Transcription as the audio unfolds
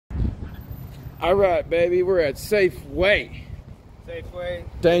All right, baby, we're at Safeway. Safeway.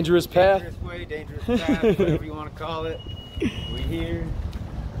 Dangerous path. Dangerous way, dangerous path, whatever you want to call it. We here.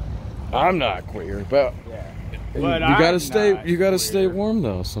 I'm not queer, but Yeah. you But gotta I'm stay. not You gotta queer. stay warm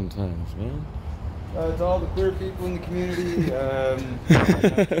though sometimes, man. To all the queer people in the community,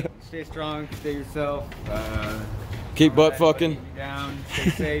 stay strong, stay yourself. Keep butt Don't let fucking. anybody keep you down. Stay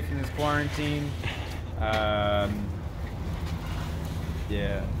safe in this quarantine.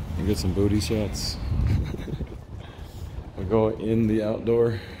 Yeah. You get some booty shots. We're going in the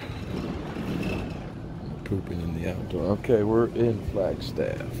outdoor. Pooping in the outdoor. Okay, we're in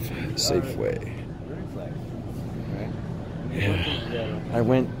Flagstaff. Safeway. We're in Flagstaff, right? Yeah. I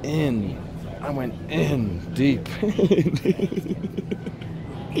went in deep.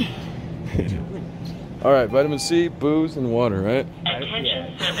 All right, vitamin C, booze, and water, right?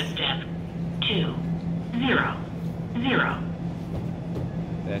 Attention service desk 200.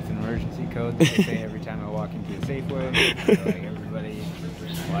 That's an emergency code that I say every time I walk into a Safeway. So, like, everybody,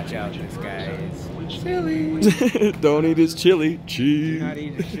 watch out, this guy is silly. Don't eat his chili. Do Cheese. not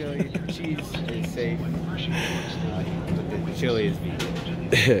eat the chili. The cheese is safe. But the chili is vegan.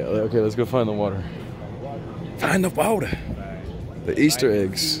 Yeah, okay, let's go find the water. Find the water. The Easter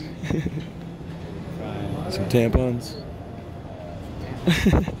eggs. Some tampons.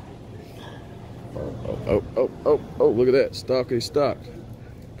 Oh, look at that. Stockity stock.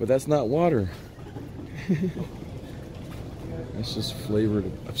 But that's not water. That's just flavored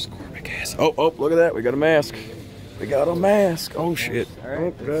ascorbic acid. Oh, look at that. We got a mask. We got a mask. Oh, shit. All right,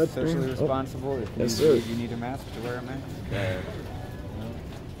 Oh, that's God. socially responsible. If Yes, you sir. believe you need a mask to wear a mask.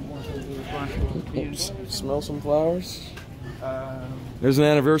 More socially responsible. Smell some flowers. Um, There's an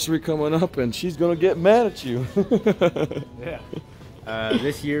anniversary coming up, and she's going to get mad at you. Yeah.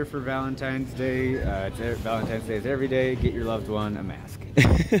 This year for Valentine's Day, Valentine's Day is every day. Get your loved one a mask.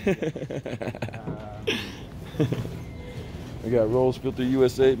 We got Rolls Filter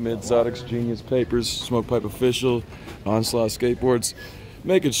USA, Mid-Zotics, Genius Papers, Smoke Pipe Official, Onslaught Skateboards,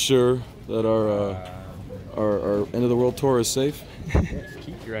 making sure that our end of the world tour is safe. Yes,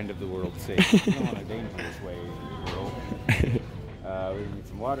 keep your end of the world safe. You don't want a dangerous way to the world. We need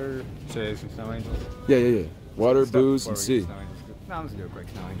some water, say some snow angels. Yeah. Water, Stuff booze, before and we sea. get snow angels. No, I'm just gonna do a quick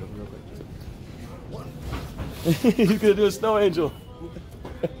snow angel real quick. He's gonna do a snow angel.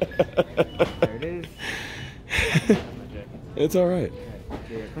 There it is. It's all right.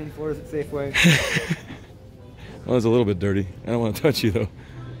 Okay, clean floors at Safeway. Well, it's a little bit dirty. I don't want to touch you though.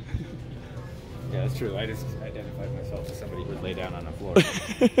 Yeah, that's true. I just identified myself as somebody who would lay down on the floor.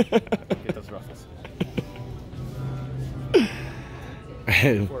 Get those ruffles.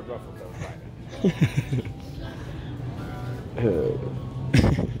 Ford ruffles, that was fine.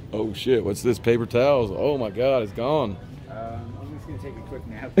 Oh shit! What's this? Paper towels? Oh my god, it's gone. I'm just gonna take a quick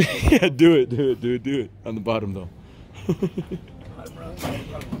nap. Yeah, do it. On the bottom though.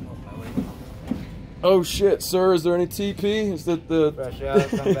 Oh shit, sir! Is there any TP? Is that the? Fresh out,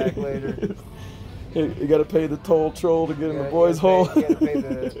 come back later. Hey, you gotta pay the toll troll to get in the boys' hole. You gotta pay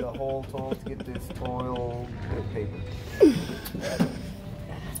the whole toll to get this toil paper.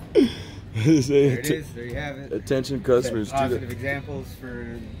 There it is. There you have it. Attention customers. Set positive examples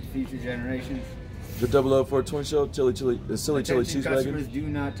for future generations. The 00420 show, silly chili Attention cheese customers, wagon. do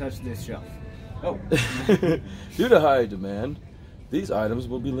not touch this shelf. Oh. Due to high demand, these items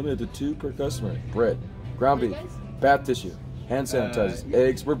will be limited to 2 per customer. Bread, ground beef, bath tissue, hand sanitizers,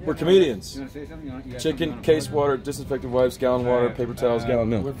 eggs. We're comedians. You want to say something? You got something you Chicken, wanna case plug? water, disinfectant wipes, gallon water, paper towels, gallon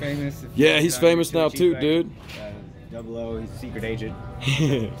We're milk. famous. Yeah, he's famous now too, dude. 00, he's a secret agent.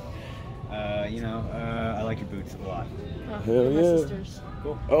 I like your boots a lot. Hell yeah. Sisters.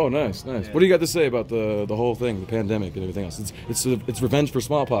 Cool. Oh, nice. Yeah. What do you got to say about the whole thing, the pandemic and everything else? It's revenge for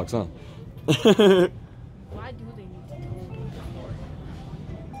smallpox, huh? Why do they need to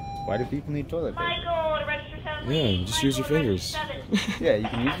Why do people need toilet paper? Michael, to register 7. Yeah, just use your fingers. Yeah, you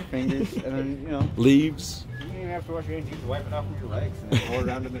can use your fingers and then, Leaves. you don't even have to wash your hands. You can wipe it off with your legs and then pour it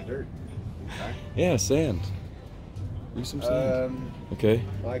around in the dirt. Okay. Yeah, sand. Use some sand. Okay.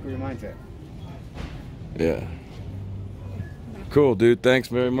 I like your mindset. Yeah. Cool, dude. Thanks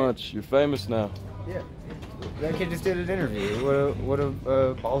very much. You're famous now. Yeah. That kid just did an interview. What a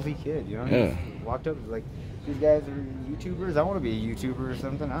ballsy kid, you know? He Yeah. just walked up and was like, these guys are YouTubers. I want to be a YouTuber or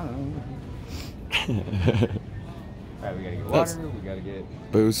something. I don't know. Alright, we gotta get water. We gotta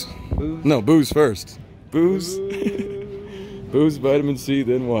get Booze. booze. No, booze first. Booze. Booze, vitamin C,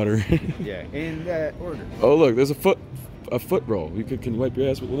 then water. Yeah, in that order. Oh, look, there's a foot roll. Can you wipe your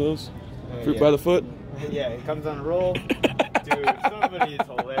ass with one of those? Fruit by the foot. Yeah, it comes on a roll. Dude, somebody is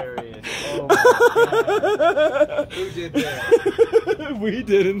hilarious. Oh my god. Who did that? We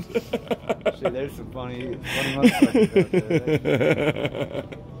didn't. Shit, there's some funny motherfuckers out there.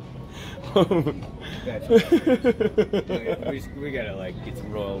 That's we gotta like get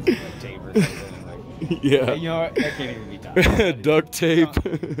some rolls and like tape or something. Like, Yeah. you know what? That can't even be done. Duct tape.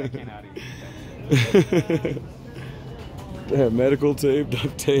 That cannot even be done. Yeah, medical tape,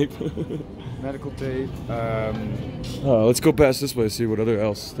 duct tape. Medical tape. Let's go past this way, see what other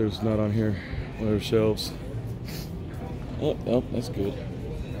else there's not on here. What other shelves? Oh, that's good.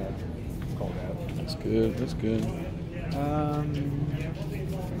 It's cold out. That's good. That's good.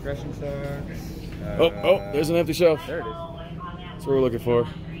 Compression star. Oh, there's an empty shelf. There it is. That's what we're looking for.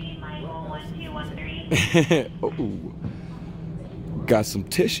 Oh, got some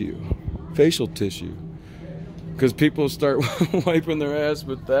tissue, facial tissue. Because people start wiping their ass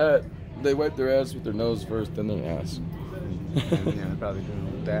with that. They wipe their ass with their nose first, then their ass. Yeah, they're probably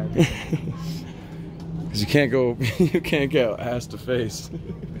doing that. Because you can't go ass to face.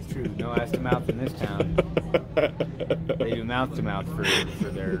 It's true. No ass to mouth in this town. They do mouth to mouth for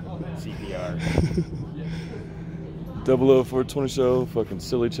their CPR. 00420 show, fucking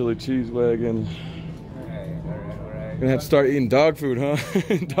silly chili cheese wagon. Alright. Gonna have to start eating dog food, huh?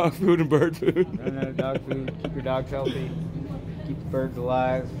 Dog food and bird food. Run out of dog food. Keep your dogs healthy. Keep the birds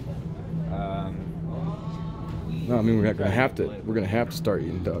alive. No, I mean we're gonna have to start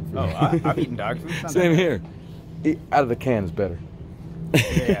eating dog food. Oh, I've eaten dog food. It's not Same that here. Eat out of the can is better. bad.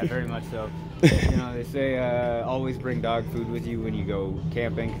 Yeah, very much so. You know, they say always bring dog food with you when you go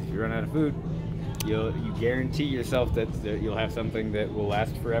camping. 'Cause if you run out of food, you guarantee yourself that you'll have something that will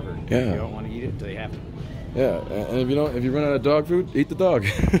last forever. Yeah. You don't want to eat it until you have to. Yeah, and if you run out of dog food, eat the dog.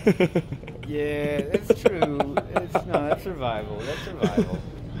 Yeah, that's true. That's survival. That's survival.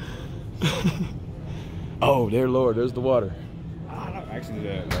 Oh, there, Lord, there's the water. I don't know. Actually,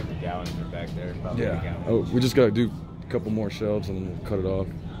 the gallons are back there. Probably the gallons. Oh, we just gotta do a couple more shelves and then we'll cut it off.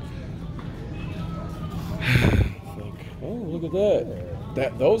 Oh, look at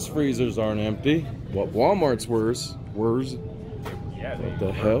that. Those freezers aren't empty. What Walmart's worse. Yeah, What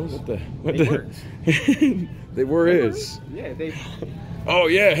the hell? What They the? works. They were is. Yeah, they. Oh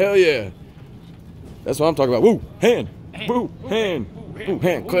yeah, hell yeah. That's what I'm talking about. Woo, hand. Woo, hand. Woo,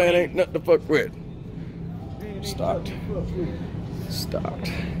 hand. Clan ain't nothing to fuck with. Stocked.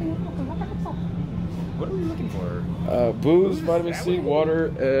 What are we looking for? Booze, vitamin C, water,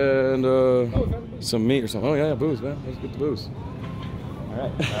 and some meat or something. Oh yeah, booze, man. Let's get the booze. All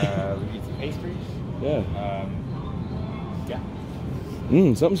right. We need some pastries. Yeah. Yeah.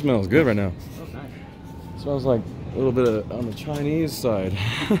 Something smells good right now. Oh, nice. Smells like a little bit of on the Chinese side.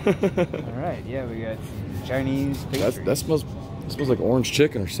 All right. Yeah, we got some Chinese pastries. That smells like orange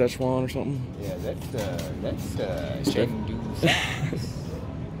chicken or Szechuan or something. Yeah, that's Chengdu sauce.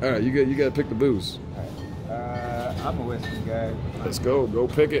 All right, you got to pick the booze. All right. I'm a whiskey guy. Let's go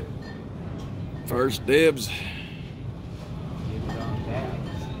pick it. First dibs.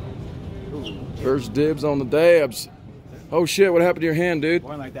 First dibs on the dabs. Oh shit, what happened to your hand, dude?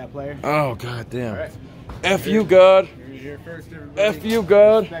 Born like that, player. Oh god damn. All right. F you, God. Here's your first, everybody. F you,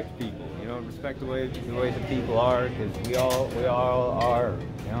 God. Respect people. You know, respect the way the people are, because we all are.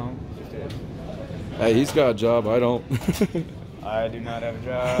 You know, just is. Hey, he's got a job. I don't. I do not have a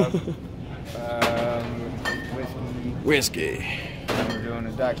job. Whiskey. We're doing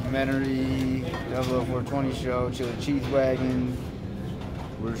a documentary, 00420 show, Chili Cheese Wagon.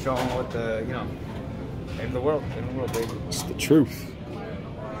 We're showing what the, in the world, baby. It's the truth.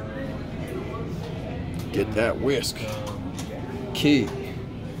 Get that whisk. Key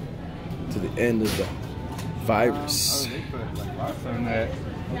to the end of the virus. They put like lots on that.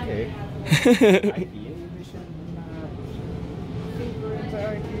 Okay.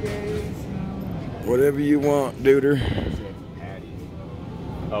 Whatever you want, duder.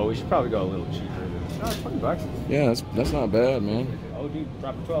 Oh, we should probably go a little cheaper. No, it's $20. Yeah, that's not bad, man. Oh, dude,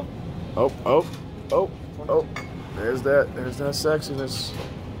 drop it 12. Oh. There's that sexiness.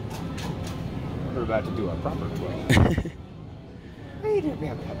 We're about to do a proper 12.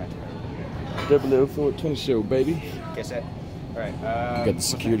 00420 show, baby. Guess that. All right. Got the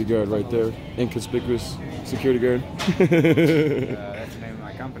security guard right there. Inconspicuous security guard. That's the name of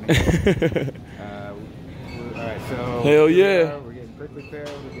my company. All right, so. Hell yeah. We're getting prickly pear.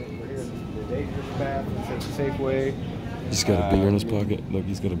 We're here in the dangerous path. It's a safe way. He's got a beer in his pocket. Look,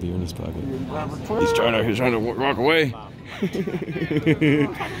 he's got a beer in his pocket. He's trying to walk away.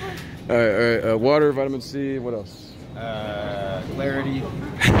 All right. Water, vitamin C. What else? Clarity. We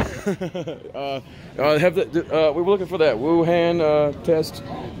were looking for that Wuhan test.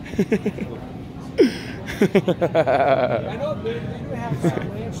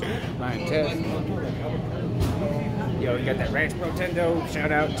 Fine test. Yo, we got that Ranch Protendo.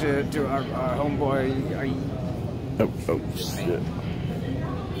 Shout out to our homeboy. Oh shit!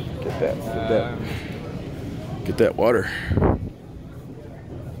 Get that water.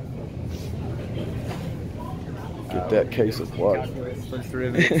 Get that case of water. Calculus, first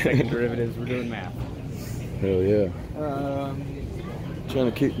derivatives, second derivatives. We're doing math. Hell yeah.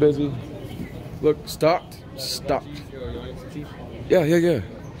 Trying to keep busy. Look, stocked. Yeah.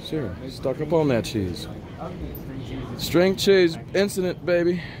 Sure. Stock up on that cheese. String cheese incident,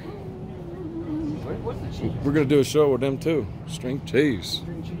 baby. What's the cheese? We're gonna do a show with them too. String cheese.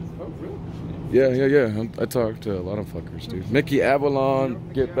 Oh, really? Yeah. I talked to a lot of fuckers, dude. Mickey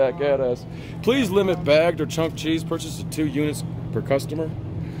Avalon, get back at us. Please limit bagged or chunk cheese purchase to 2 units per customer.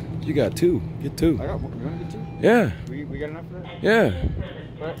 You got 2. Get 2. I got one. You want to get 2? Yeah. We got enough for that? Yeah.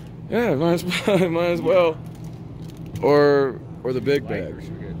 What? Yeah. Might as well. Or the big bag.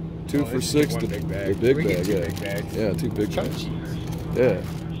 2 for $6. One big bag. The big We bag. get 2 Yeah. big bags. Yeah. 2 big Chunk bags. cheese. Yeah.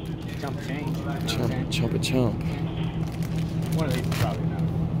 Chump change. Chomp a chomp. One of these is probably enough.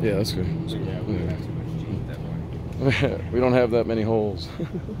 Yeah, that's good. So yeah, we don't have too much cheese at that point. We don't have that many holes.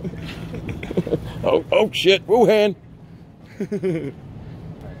 oh shit, Wuhan. I gotta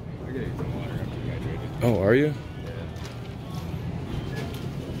get some water. I'm dehydrated. Oh, are you?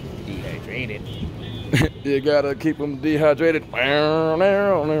 Dehydrated. You gotta keep them dehydrated. Down.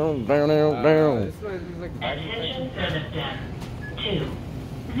 This one is like Attention service desk. 2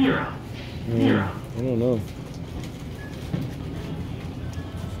 0 0. I don't know.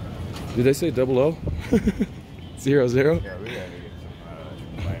 Did they say 00? 00? Yeah, we gotta get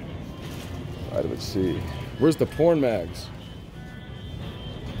some Vitamin C. Where's the porn mags?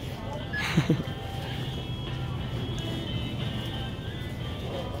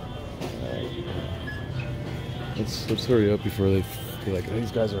 Let's hurry up before they be like,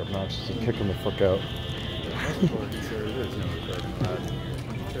 these guys are obnoxious, and kick them the fuck out.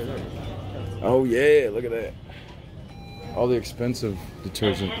 Oh yeah, look at that. All the expensive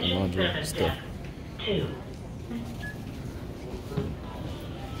detergent and laundry stuff. 2.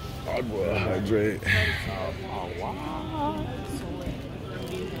 Agua hydrate.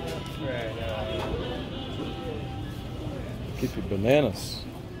 Keep your bananas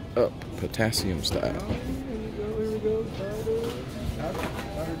up, potassium style.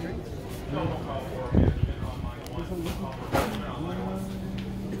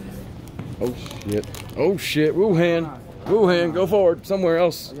 Oh shit, Wuhan, go forward, somewhere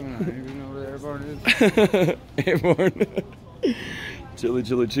else. Airborne. Chili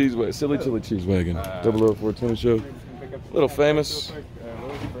cheese wagon, silly chili cheese wagon. 00420 show. Little famous.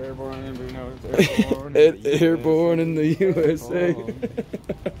 Airborne in the USA.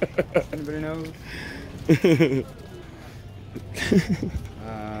 Anybody knows?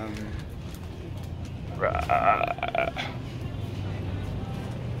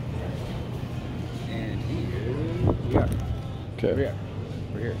 And here we are. Okay.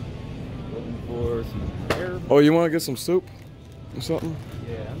 We're here. Looking for some air. Oh, you want to get some soup or something?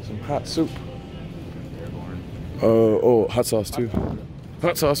 Yeah. Some hot soup. Airborne. Oh, hot sauce too.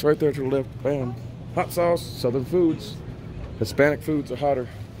 Hot sauce right there to the left. Bam. Hot sauce, Southern foods. Hispanic foods are hotter.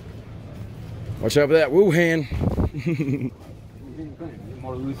 Watch out for that Wuhan.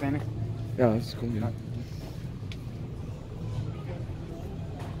 More loose in it. Yeah, that's cool. Yeah.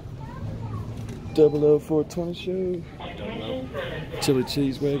 00420 show. Chili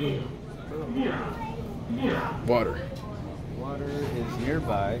cheese wagon. Water. Water is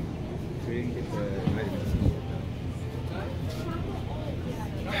nearby, so you can get the vitamin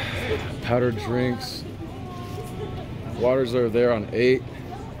C. Powdered drinks. Waters are there on 8.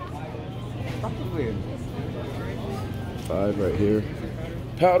 Probably 5 right here.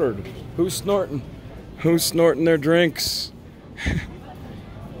 Powdered. Who's snorting? Who's snorting their drinks?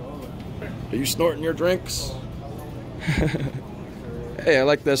 Are you snorting your drinks? Hey, I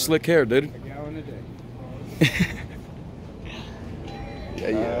like that slick hair, dude. a gallon a day. Yeah.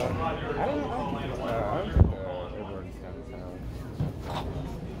 I don't know.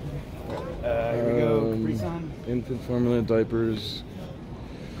 Here we go. Capri Sun. Infant formula diapers.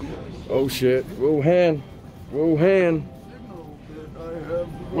 Oh shit. Wuhan.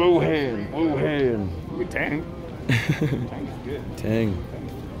 Good tang. Tang is good. Tang.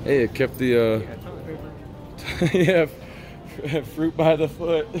 Hey, it kept the yeah, fruit by the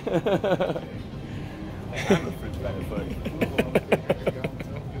foot. I'm a fruit by the foot.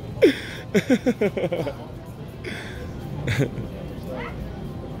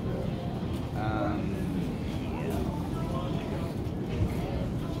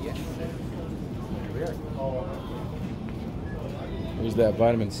 Yes. Here we are. Where's that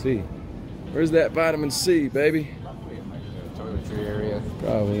vitamin C? Where's that vitamin C, baby?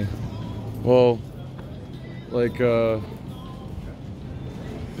 Probably. Well, like,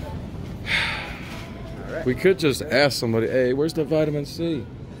 we could just ask somebody, hey, where's the vitamin C?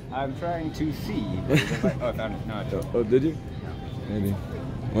 I'm trying to see. Oh, I found it. No, I don't. Oh, did you? Maybe.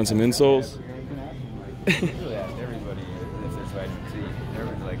 Want some insoles? I usually ask everybody if there's vitamin C.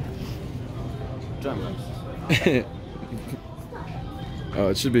 Everyone's like, John. Oh,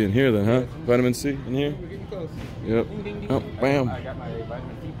 it should be in here then, huh? Vitamin C in here? We're getting close. Yep. Ding, ding, ding. Oh, bam. I got my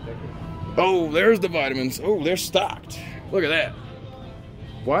vitamin C protector. Oh, there's the vitamins. Oh, they're stocked. Look at that.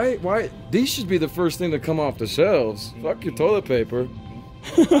 Why? These should be the first thing to come off the shelves. Fuck your toilet paper.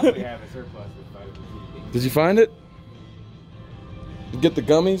 Probably have a surplus with vitamin C. Did you find it? You get the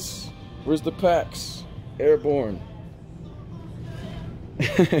gummies? Where's the packs? Airborne.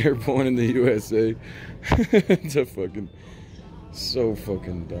 Airborne in the USA. It's a fucking... So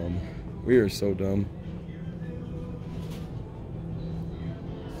fucking dumb. We are so dumb.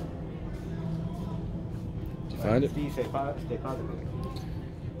 Did you find it? Stay positive.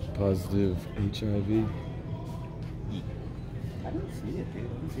 Positive HIV. I don't see it, dude. I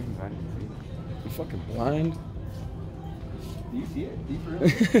don't see any vitamin C. You fucking blind? Do you see it? Do you for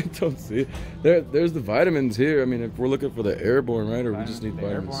real? Don't see it. There's the vitamins here. I mean, if we're looking for the airborne, right? Or we just need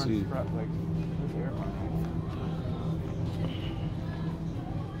vitamin C.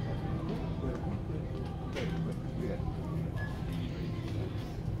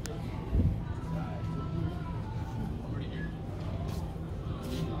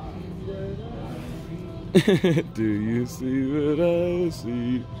 Do you see what I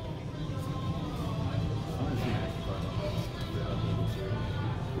see?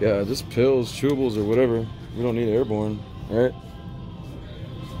 Yeah, just pills, chewables, or whatever. We don't need airborne, right?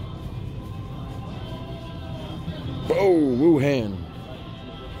 Oh, Wuhan.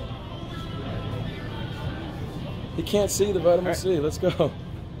 He can't see the vitamin C. Let's go.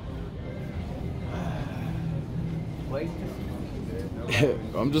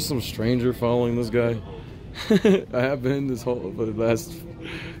 I'm just some stranger following this guy. I have been this whole for the last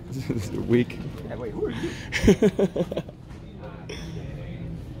week. Yeah, wait, who are you?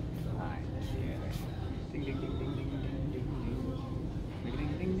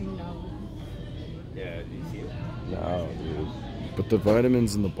 Yeah, do you see it? No, dude. But the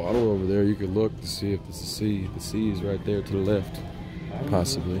vitamins in the bottle over there, you could look to see if it's a C. The C is right there to the left,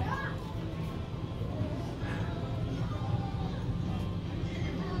 possibly.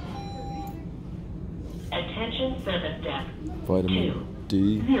 Attention service desk. Vitamin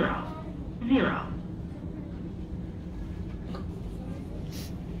D. 0, 0.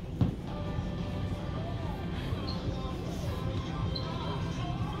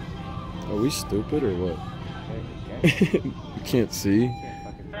 Are we stupid or what? You can't see.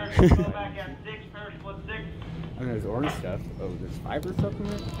 And there's orange stuff. Oh, there's fiber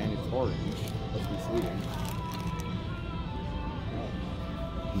supplement, and it's orange. That's misleading.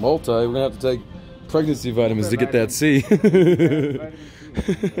 Multi, we're gonna have to take pregnancy vitamins to get that C.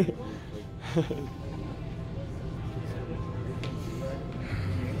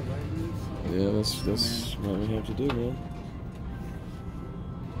 Yeah, that's what we have to do, man.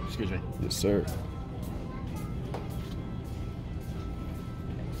 Excuse me. Yes, sir.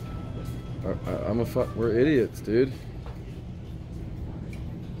 We're idiots, dude.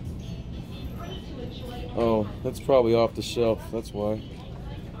 Oh, that's probably off the shelf. That's why.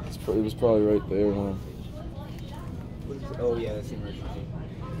 It was probably right there, huh? Oh yeah, that's the emergency.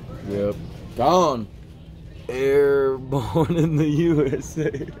 Yep. Gone. Airborne in the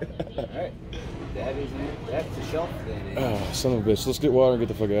USA. Alright. That is it. That's the shelf then. Oh, son of a bitch. Let's get water and get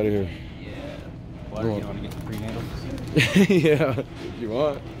the fuck out of here. Yeah. Water, you want to get the prenatal? Yeah. You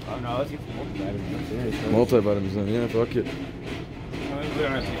want? Oh no, let's get the multivitamins. Multivitamins then, yeah, fuck it. We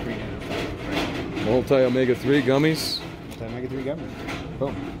don't have to get prenatal. Multi-omega-3 gummies. Multi-omega-3 gummies.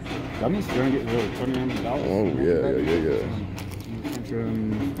 Boom. Gummies? You're going to get really $20. Oh, yeah. Here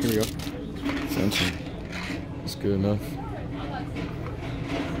we go. Attention. That's good enough.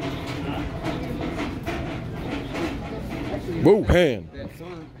 Wuhan.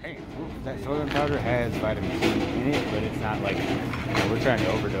 That soylent powder has vitamin C in it, but it's not like, we're trying to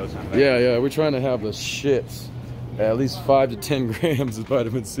overdose on it. Yeah, we're trying to have the shits. At least 5 to 10 grams of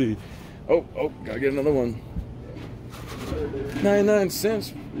vitamin C. Oh, gotta get another one. 99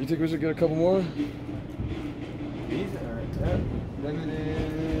 cents. You think we should get a couple more? These are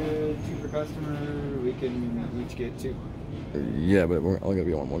limited, cheaper customer. We can each get 2. Yeah, but we're only gonna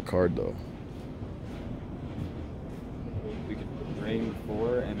be on one card though. We could bring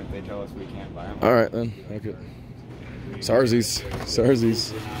 4, and if they tell us we can't buy them. All right then. Okay. Sarsies.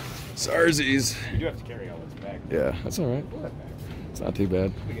 You do have to carry all this back. Yeah, that's all right. It's It's not too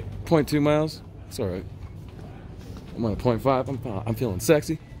bad. 0.2 miles. It's all right. I'm on a 0.5. I'm feeling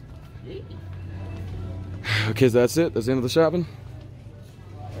sexy. Okay, so that's it. That's the end of the shopping.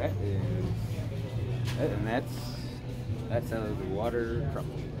 That is, and that's out of the water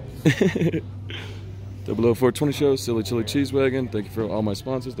trouble. 00420 show, Silly Chili Cheese Wagon. Thank you for all my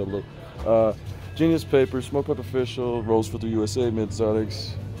sponsors. Genius Paper, Smoke Pop Official, Rolls Filter USA,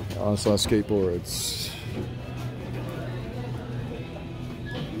 Mid-Exotics, Onslaught Skateboards.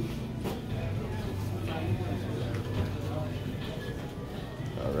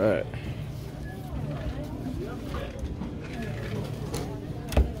 All right.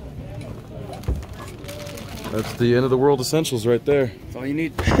 That's the end of the world essentials right there. That's all you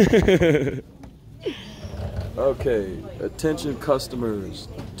need. Okay, attention customers.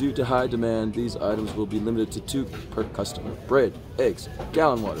 Due to high demand, these items will be limited to 2 per customer. Bread, eggs,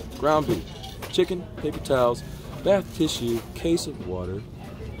 gallon water, ground beef, chicken, paper towels, bath tissue, case of water,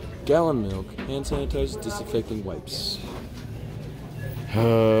 gallon milk, hand sanitizers, disinfecting wipes.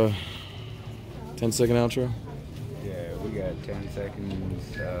 10-second outro. Yeah, we got 10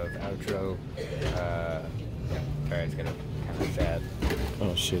 seconds of outro. Sorry, it's kind of sad.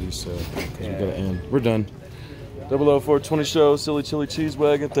 Oh shit, he's sad. Yeah. We gotta end. We're done. 00420 show, Silly Chili Cheese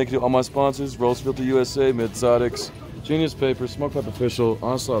Wagon. Thank you to all my sponsors: Rolls Filter USA, Mid-Exotics, Genius Paper, Smoke Pop Official,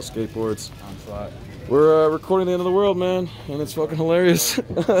 Onslaught Skateboards. Onslaught. We're recording the end of the world, man, and it's fucking hilarious.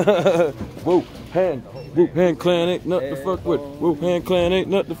 Wuhan clan ain't nothing to fuck with. Wuhan clan ain't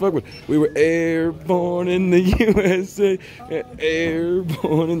nothing to fuck with. We were airborne in the USA,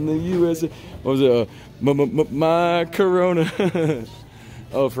 airborne in the USA. What was it? My Corona.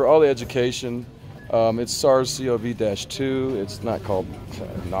 Oh, for all the education, it's SARS CoV-2. It's not called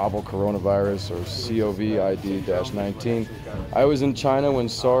novel coronavirus or COVID-19. I was in China when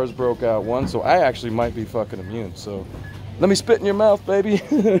SARS broke out once, so I actually might be fucking immune. So let me spit in your mouth, baby.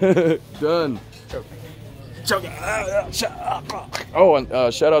 Done. Oh, and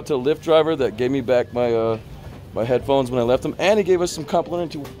shout out to the Lyft driver that gave me back my my headphones when I left them, and he gave us some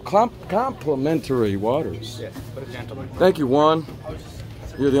complimentary waters. Yes, what a gentleman. Thank you, Juan.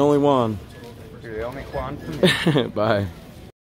 You're the only one. You're the only Quan. Bye.